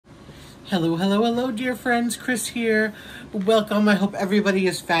Hello, hello, hello, dear friends. Chris here. Welcome. I hope everybody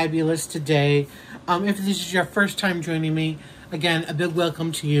is fabulous today. If this is your first time joining me, again, a big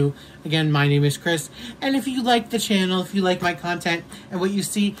welcome to you. Again, my name is Chris. And if you like the channel, if you like my content and what you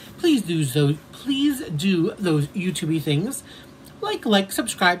see, please do those YouTube-y things. Like,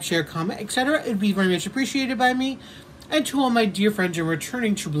 subscribe, share, comment, etc. It'd be very much appreciated by me. And to all my dear friends and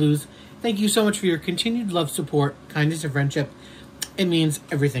returning True Blues, thank you so much for your continued love, support, kindness, and friendship. It means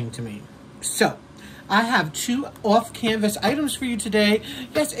everything to me. So, I have two off-canvas items for you today.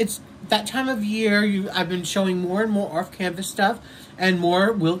 Yes, it's that time of year. I've been showing more and more off-canvas stuff, and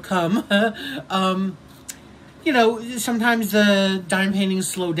more will come. You know, sometimes the dime paintings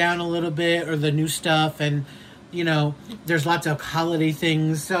slow down a little bit, or the new stuff, and, you know, there's lots of holiday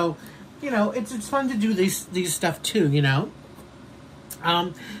things. So, you know, it's fun to do these stuff too, you know.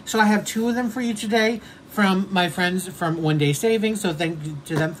 So I have two of them for you today from my friends from Onedaysaving. So thank you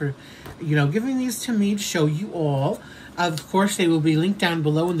to them for, you know, giving these to me to show you all. Of course, they will be linked down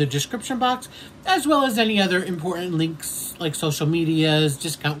below in the description box, as well as any other important links like social medias,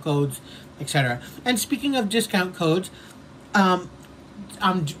 discount codes, etc. And speaking of discount codes, I'm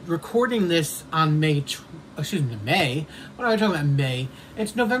recording this on May. What am I talking about? May.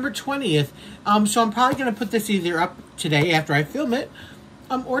 It's November 20th. So I'm probably going to put this either up today after I film it,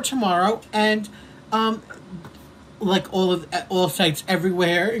 or tomorrow. And like all sites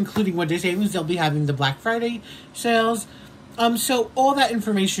everywhere, including Onedaysaving, they'll be having the Black Friday sales. So all that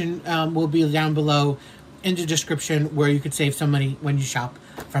information will be down below in the description, where you could save some money when you shop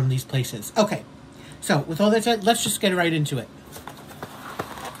from these places. Okay. So with all that said, let's just get right into it.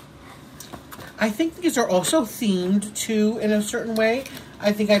 I think these are also themed too in a certain way.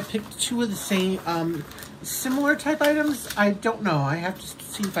 I think I picked two of the same similar type items. I don't know. I have to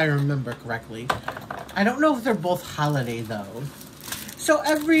see if I remember correctly. I don't know if they're both holiday though. So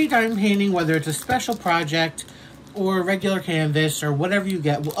every dime painting, whether it's a special project or regular canvas or whatever you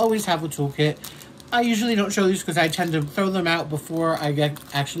get, will always have a toolkit. I usually don't show these because I tend to throw them out before I get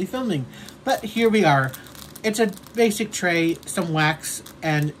actually filming. But here we are. It's a basic tray, some wax,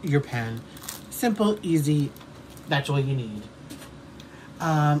 and your pen. Simple, easy, that's all you need.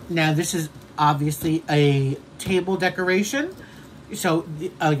 Now this is obviously a table decoration. So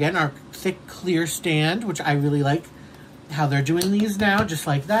again, our thick clear stand, which I really like how they're doing these now, just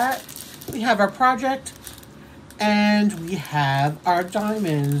like that. We have our project, and we have our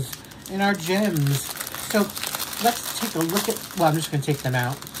diamonds and our gems. So let's take a look at, well, I'm just gonna take them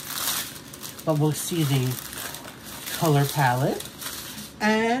out, but we'll see the color palette.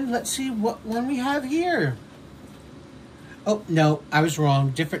 And let's see what one we have here. Oh, no, I was wrong.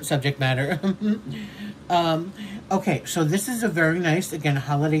 Different subject matter. Okay, so this is a very nice, again,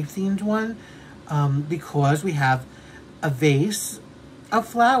 holiday-themed one, because we have a vase of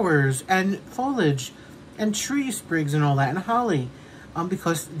flowers and foliage and tree sprigs and all that, and holly,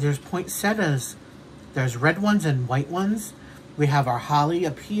 because there's poinsettias. There's red ones and white ones. We have our holly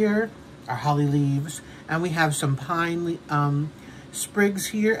up here, our holly leaves, and we have some pine sprigs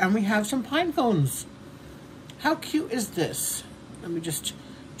here, and we have some pine cones. How cute is this? Let me just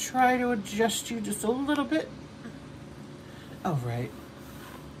try to adjust you just a little bit. All right.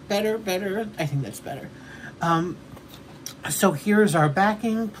 Better. I think that's better. So here's our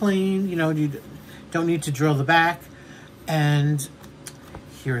backing plain. You know, you don't need to drill the back. And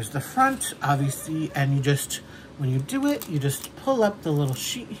here's the front, obviously. And you just, when you do it, you just pull up the little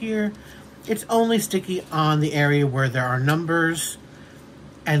sheet here. It's only sticky on the area where there are numbers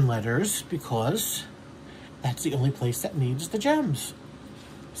and letters, because that's the only place that needs the gems.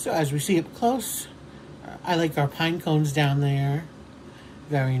 So as we see up close, I like our pine cones down there.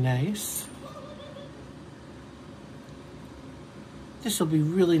 Very nice. This will be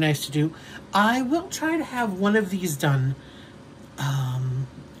really nice to do. I will try to have one of these done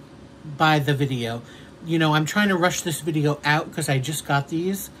by the video. You know, I'm trying to rush this video out because I just got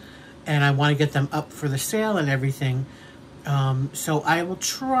these and I want to get them up for the sale and everything. So I will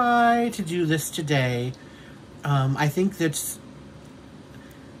try to do this today. I think that's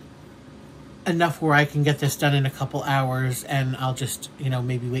enough where I can get this done in a couple hours, and I'll just, you know,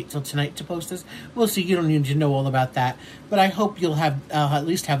 maybe wait till tonight to post this. We'll see. You don't need to know all about that, but I hope you'll have, at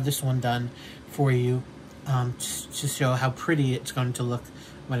least have this one done for you, to show how pretty it's going to look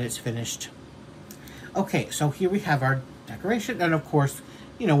when it's finished. Okay, so here we have our decoration, and of course,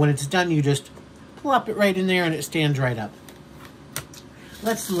 you know, when it's done, you just plop it right in there and it stands right up.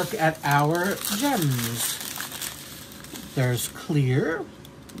 Let's look at our gems. There's clear,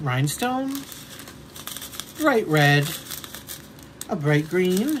 rhinestone, bright red, a bright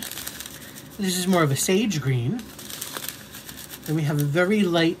green. This is more of a sage green. Then we have a very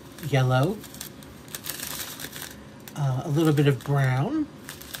light yellow, a little bit of brown,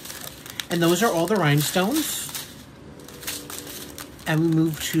 and those are all the rhinestones. And we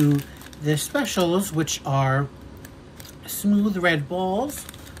move to the specials, which are smooth red balls.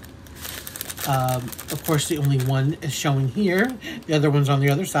 Of course, the only one is showing here. The other one's on the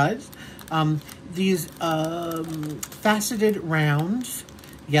other side. These faceted rounds,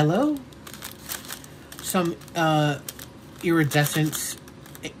 yellow. Some iridescent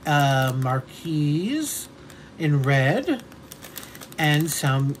marquees in red. And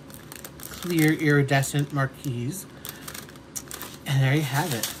some clear iridescent marquees. And there you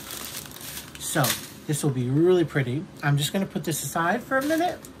have it. So, this will be really pretty. I'm just going to put this aside for a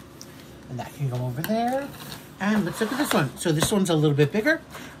minute. And that can go over there. And let's look at this one. So this one's a little bit bigger.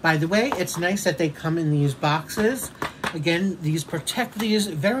 By the way, it's nice that they come in these boxes. Again, these protect these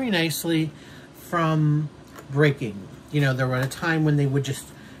very nicely from breaking. You know, there was a time when they would just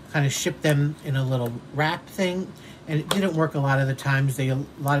kind of ship them in a little wrap thing. And it didn't work a lot of the times. They a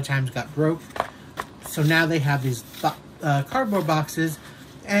lot of times got broke. So now they have these cardboard boxes.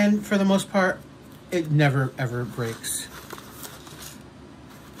 And for the most part, it never ever breaks.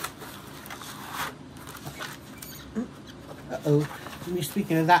 Uh-oh.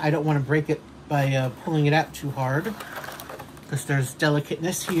 Speaking of that, I don't want to break it by pulling it out too hard, because there's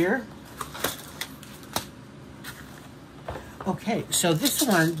delicateness here. Okay, so this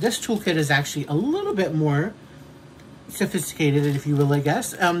toolkit is actually a little bit more sophisticated, if you will, I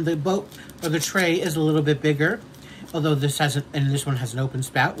guess. The boat, or the tray, is a little bit bigger, although this one has an open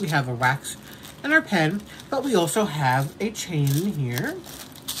spout. We have a wax and our pen, but we also have a chain here.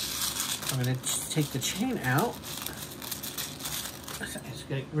 I'm going to take the chain out. Just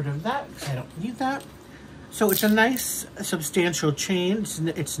get rid of that because I don't need that. So it's a nice, substantial chain.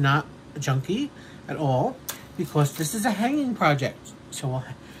 It's not junky at all, because this is a hanging project. So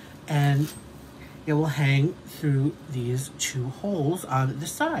and it will hang through these two holes on the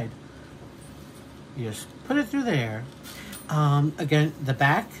side. You just put it through there. Again, the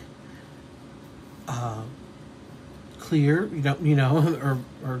back, clear,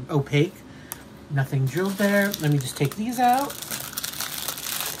 or opaque. Nothing drilled there. Let me just take these out.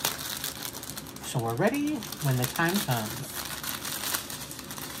 So we're ready when the time comes.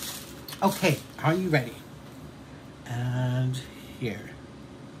 Okay, are you ready? And here.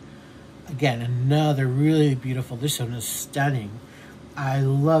 Again, another really beautiful. This one is stunning. I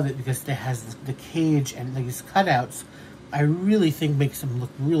love it because it has the cage and these cutouts. I really think makes them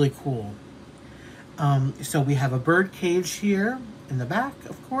look really cool. So we have a bird cage here in the back,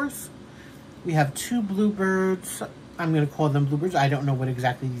 of course. We have two bluebirds. I'm going to call them bluebirds. I don't know what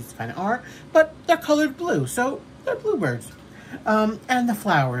exactly these kind of are, but they're colored blue, so they're bluebirds. And the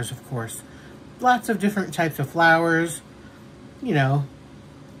flowers, of course. Lots of different types of flowers. You know,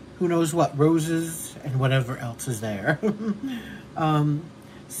 who knows what, roses and whatever else is there.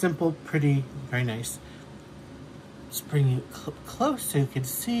 Simple, pretty, very nice. Just bring you close so you can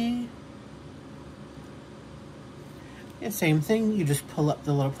see. And same thing, you just pull up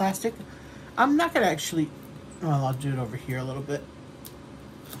the little plastic. I'm not going to actually, well, I'll do it over here a little bit.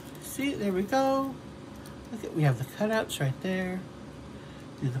 See, there we go. Look at, we have the cutouts right there.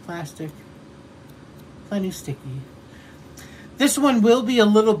 Do the plastic. Plenty sticky. This one will be a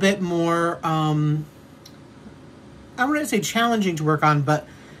little bit more, I wouldn't say challenging to work on, but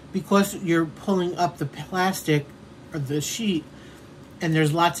because you're pulling up the plastic or the sheet, and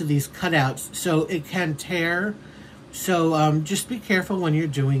there's lots of these cutouts, so it can tear. So just be careful when you're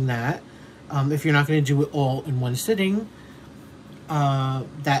doing that. If you're not going to do it all in one sitting,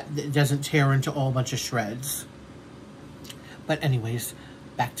 that it doesn't tear into all bunch of shreds. But anyways,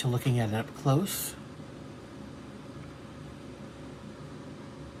 back to looking at it up close.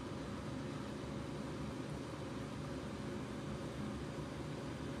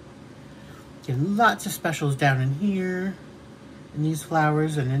 Getting lots of specials down in here, in these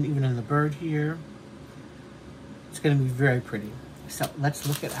flowers, and then even in the bird here. It's going to be very pretty. So let's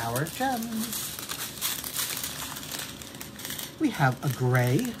look at our gems. We have a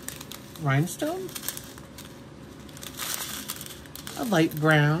gray rhinestone, a light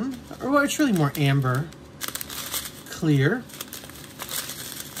brown, or well, it's really more amber, clear,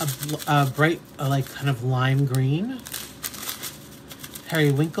 a bright, like kind of lime green,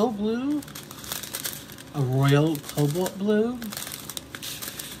 periwinkle blue, a royal cobalt blue,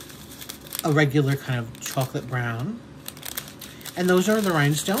 a regular kind of chocolate brown, and those are the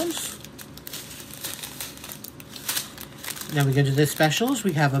rhinestones. Now we go to the specials.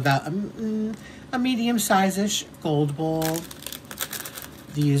 We have about a medium-size-ish gold ball,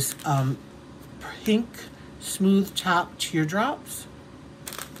 these pink smooth top teardrops,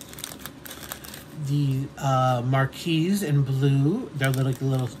 the marquees in blue. They're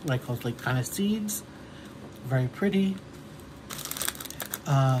little like kind of seeds. Very pretty.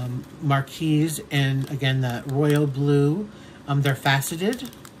 Marquees in, again, the royal blue. They're faceted.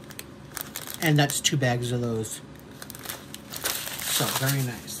 And that's 2 bags of those. So, very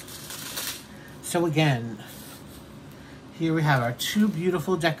nice. So again, here we have our 2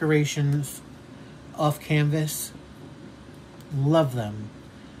 beautiful decorations off canvas. Love them.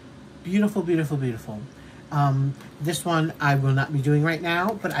 Beautiful, beautiful, beautiful. This one I will not be doing right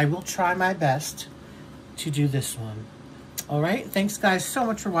now, but I will try my best to do this one. All right, thanks guys so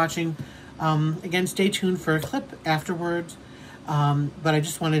much for watching. Again, stay tuned for a clip afterwards. But I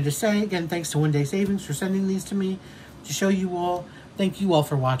just wanted to say, again, thanks to Onedaysaving for sending these to me to show you all. Thank you all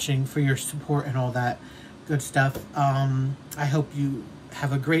for watching, for your support and all that good stuff. I hope you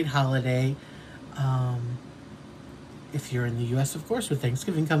have a great holiday. If you're in the U.S., of course, with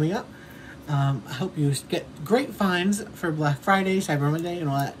Thanksgiving coming up. I hope you get great finds for Black Friday, Cyber Monday, and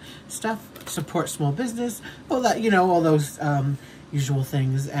all that stuff. Support small business, all that, you know, all those usual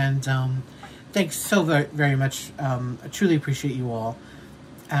things. And thanks so very, very much. I truly appreciate you all.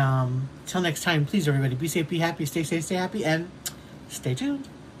 Till next time, please, everybody, be safe, be happy, stay safe, stay happy, and stay tuned.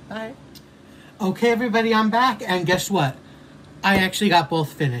 Bye. Okay, everybody, I'm back, and guess what? I actually got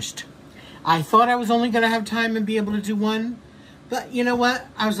both finished. I thought I was only going to have time and be able to do one, but you know what?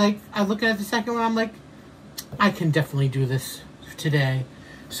 I was like, I look at the second one, I'm like, I can definitely do this today.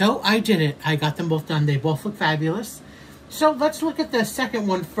 So I did it. I got them both done. They both look fabulous. So let's look at the second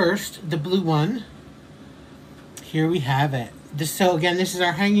one first, the blue one. Here we have it. So again, this is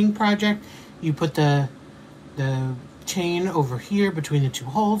our hanging project. You put the chain over here between the 2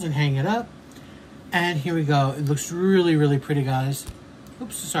 holes and hang it up. And here we go. It looks really, really pretty, guys.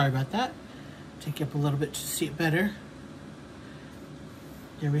 Oops, sorry about that. Take you up a little bit to see it better.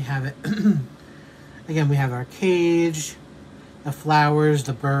 There we have it. Again, we have our cage, the flowers,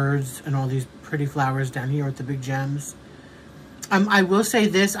 the birds, and all these pretty flowers down here with the big gems. I will say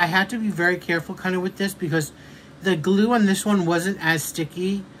this, I had to be very careful kind of with this because the glue on this one wasn't as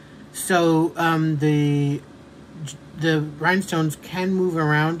sticky. So the rhinestones can move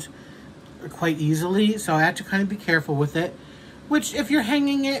around quite easily. So I had to kind of be careful with it. Which, if you're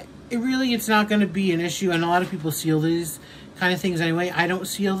hanging it, it's not going to be an issue. And a lot of people seal these kind of things anyway. I don't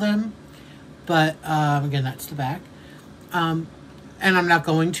seal them. But, again, that's the back. And I'm not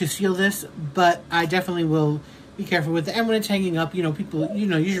going to seal this. But I definitely will be careful with it. And when it's hanging up, you know, people, you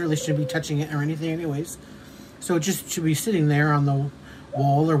know, usually shouldn't be touching it or anything anyways. So it just should be sitting there on the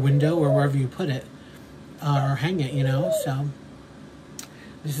wall or window or wherever you put it. Or hang it, you know. So,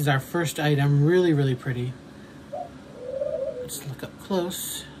 this is our first item. Really, really pretty. Let's look up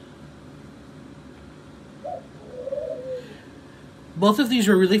close. Both of these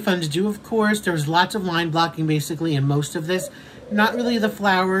were really fun to do, of course. There was lots of line blocking, basically, in most of this. Not really the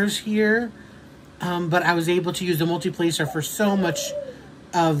flowers here, but I was able to use the multi-placer for so much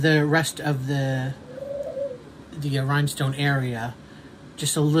of the rest of the rhinestone area.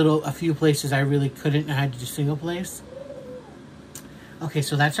 Just a few places I really couldn't. I had to do single place. Okay,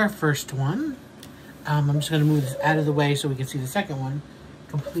 so that's our first one. I'm just going to move this out of the way so we can see the second one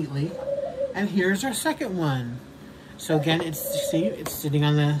completely. And here's our second one. So again, it's sitting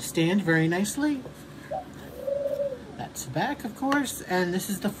on the stand very nicely. That's the back, of course, and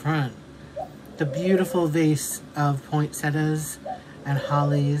this is the front. The beautiful vase of poinsettias and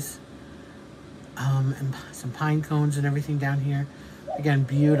hollies, and some pine cones and everything down here. Again,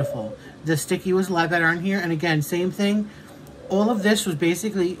 beautiful. The sticky was a lot better on here, and again, same thing. All of this was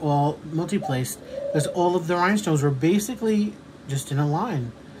basically all multi-placed because all of the rhinestones were basically just in a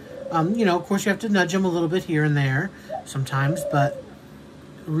line. You know, of course, you have to nudge them a little bit here and there sometimes, but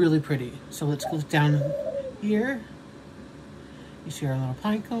really pretty. So let's go down here. You see our little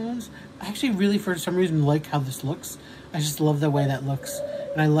pine cones. I actually really, for some reason, like how this looks. I just love the way that looks.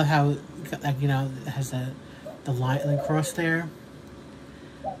 And I love how, you know, it has the line across there.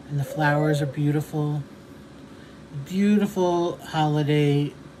 And the flowers are beautiful. Beautiful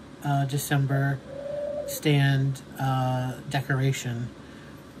holiday December stand decoration.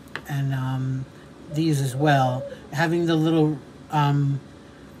 And these as well. Having the little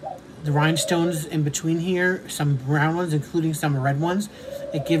the rhinestones in between here, some brown ones, including some red ones,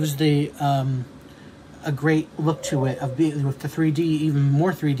 it gives the a great look to it of being with the 3D, even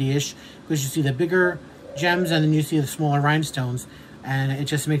more 3D-ish, because you see the bigger gems and then you see the smaller rhinestones, and it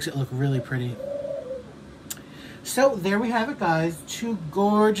just makes it look really pretty. So there we have it, guys. 2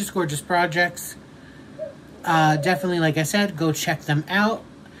 gorgeous, gorgeous projects. Definitely, like I said, go check them out.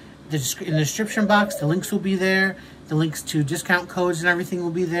 In the description box, the links will be there. The links to discount codes and everything will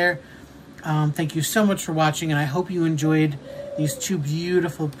be there. Thank you so much for watching, and I hope you enjoyed these two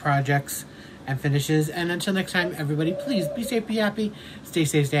beautiful projects and finishes. And until next time, everybody, please be safe, be happy, stay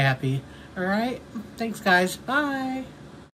safe, stay happy. All right? Thanks, guys. Bye.